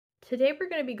Today we're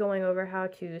going to be going over how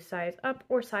to size up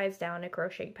or size down a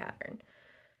crochet pattern.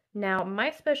 Now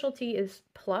my specialty is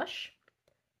plush,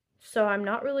 so I'm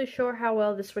not really sure how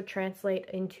well this would translate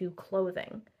into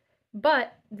clothing,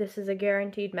 but this is a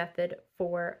guaranteed method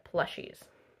for plushies.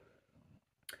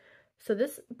 So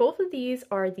both of these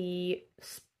are the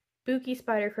Spooky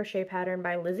Spider Crochet pattern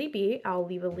by Lizzie B. I'll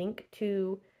leave a link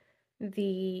to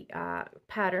the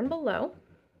pattern below.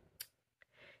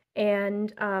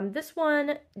 And this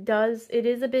one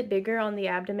is a bit bigger on the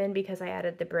abdomen because I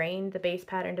added the brain. The base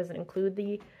pattern doesn't include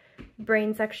the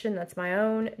brain section, that's my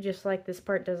own, just like this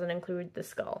part doesn't include the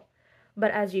skull.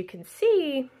 But as you can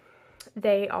see,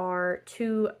 they are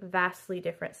two vastly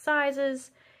different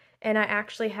sizes, and I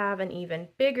actually have an even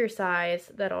bigger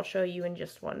size that I'll show you in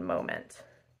just one moment.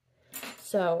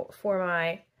 So for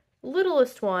my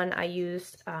littlest one, I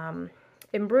used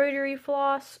embroidery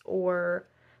floss, or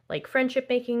like friendship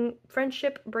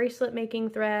bracelet making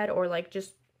thread, or like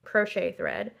just crochet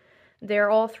thread. They're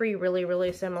all three really,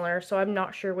 really similar, so I'm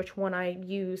not sure which one I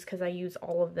use because I use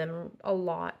all of them a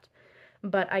lot.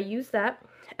 But I use that,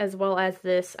 as well as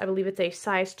this, I believe it's a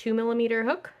size 2mm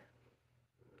hook.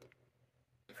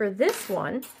 For this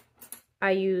one,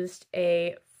 I used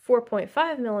a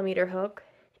 4.5mm hook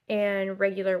and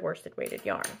regular worsted weighted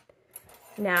yarn.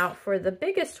 Now for the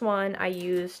biggest one, I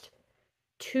used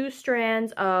 2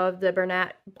 strands of the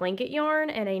Bernat blanket yarn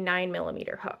and a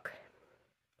 9mm hook.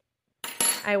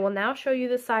 I will now show you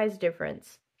the size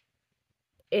difference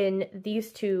in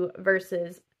these two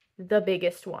versus the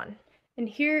biggest one. And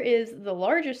here is the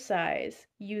largest size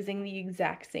using the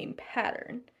exact same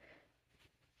pattern.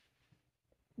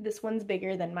 This one's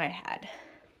bigger than my head.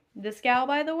 This gal,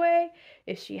 by the way,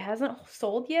 if she hasn't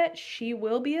sold yet, she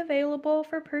will be available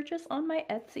for purchase on my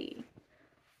Etsy.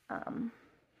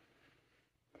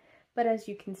 But as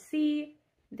you can see,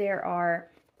 there are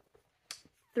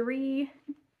 3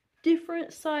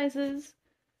 different sizes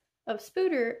of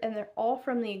spooter, and they're all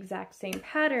from the exact same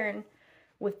pattern,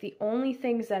 with the only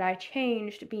things that I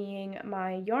changed being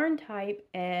my yarn type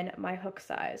and my hook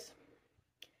size.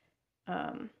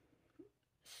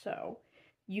 So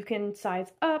you can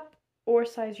size up or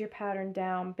size your pattern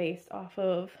down based off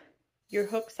of your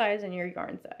hook size and your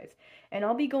yarn size. And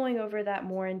I'll be going over that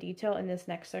more in detail in this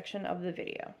next section of the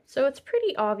video. So it's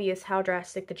pretty obvious how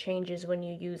drastic the change is when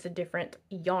you use a different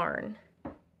yarn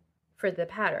for the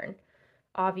pattern.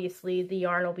 Obviously, the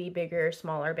yarn will be bigger or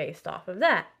smaller based off of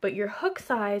that, but your hook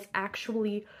size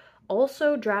actually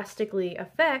also drastically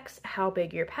affects how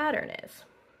big your pattern is.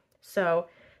 So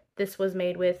this was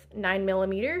made with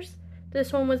 9mm,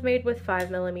 this one was made with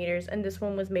 5mm, and this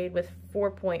one was made with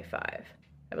 4.5,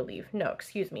 I believe. No,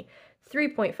 excuse me,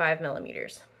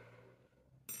 3.5mm.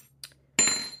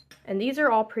 And these are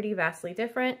all pretty vastly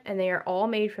different, and they are all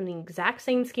made from the exact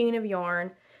same skein of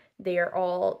yarn. They are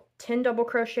all 10 double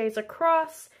crochets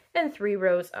across and 3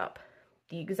 rows up.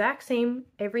 The exact same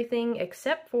everything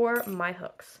except for my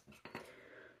hooks.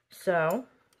 So,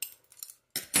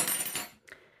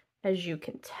 as you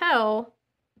can tell,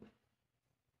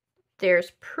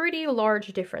 there's pretty large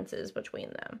differences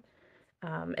between them.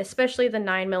 Especially the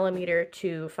 9mm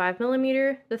to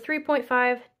 5mm. The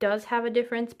 3.5 does have a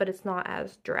difference, but it's not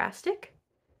as drastic.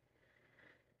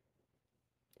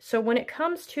 So when it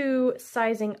comes to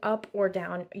sizing up or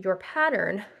down your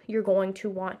pattern, you're going to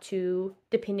want to,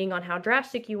 depending on how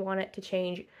drastic you want it, to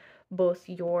change both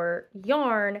your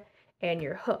yarn and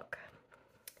your hook.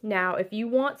 Now, if you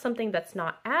want something that's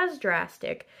not as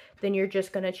drastic, then you're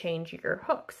just going to change your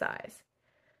hook size.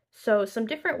 So some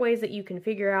different ways that you can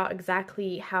figure out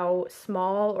exactly how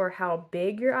small or how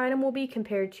big your item will be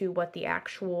compared to what the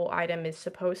actual item is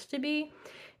supposed to be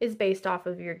is based off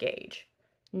of your gauge.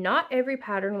 Not every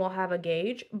pattern will have a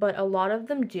gauge, but a lot of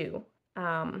them do.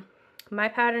 My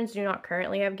patterns do not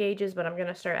currently have gauges, but I'm going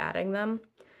to start adding them.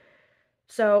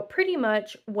 So pretty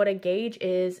much what a gauge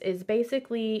is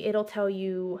basically it'll tell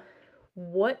you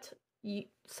what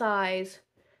size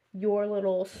your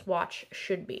little swatch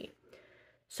should be.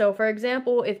 So for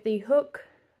example, if the hook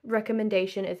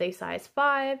recommendation is a size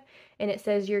 5 and it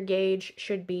says your gauge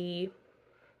should be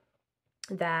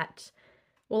that,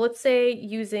 well, let's say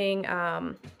using,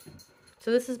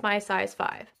 so this is my size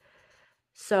 5.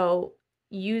 So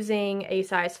using a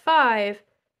size 5,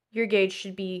 your gauge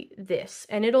should be this,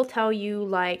 and it'll tell you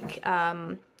like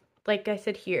I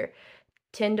said here,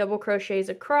 10 double crochets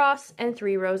across and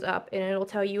 3 rows up, and it'll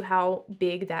tell you how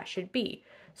big that should be.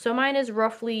 So mine is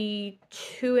roughly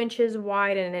 2 inches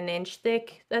wide and 1 inch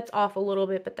thick. That's off a little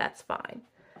bit, but that's fine.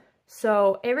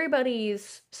 So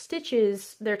everybody's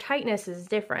stitches, their tightness is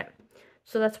different.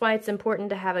 So that's why it's important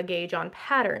to have a gauge on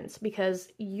patterns, because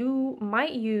you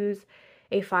might use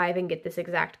a 5 and get this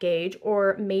exact gauge,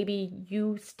 or maybe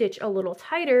you stitch a little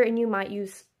tighter and you might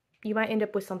end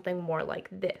up with something more like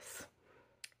this.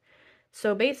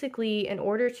 So basically, in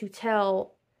order to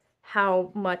tell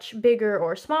how much bigger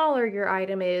or smaller your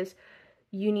item is,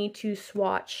 you need to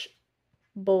swatch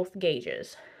both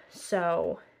gauges.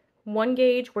 So one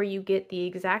gauge where you get the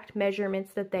exact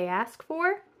measurements that they ask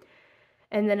for,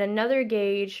 and then another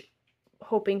gauge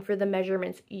hoping for the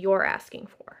measurements you're asking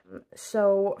for.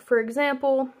 So for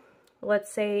example,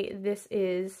 let's say this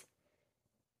is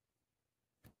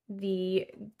the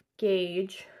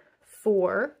gauge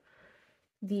for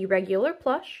the regular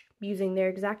plush, using their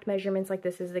exact measurements, like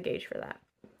this is the gauge for that.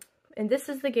 And this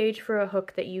is the gauge for a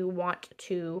hook that you want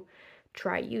to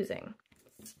try using.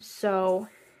 So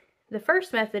the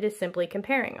first method is simply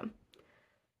comparing them.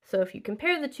 So if you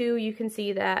compare the two, you can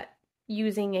see that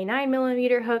using a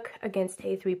 9mm hook against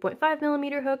a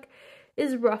 3.5mm hook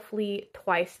is roughly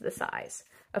twice the size.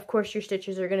 Of course, your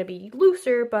stitches are going to be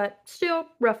looser, but still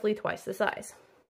roughly twice the size.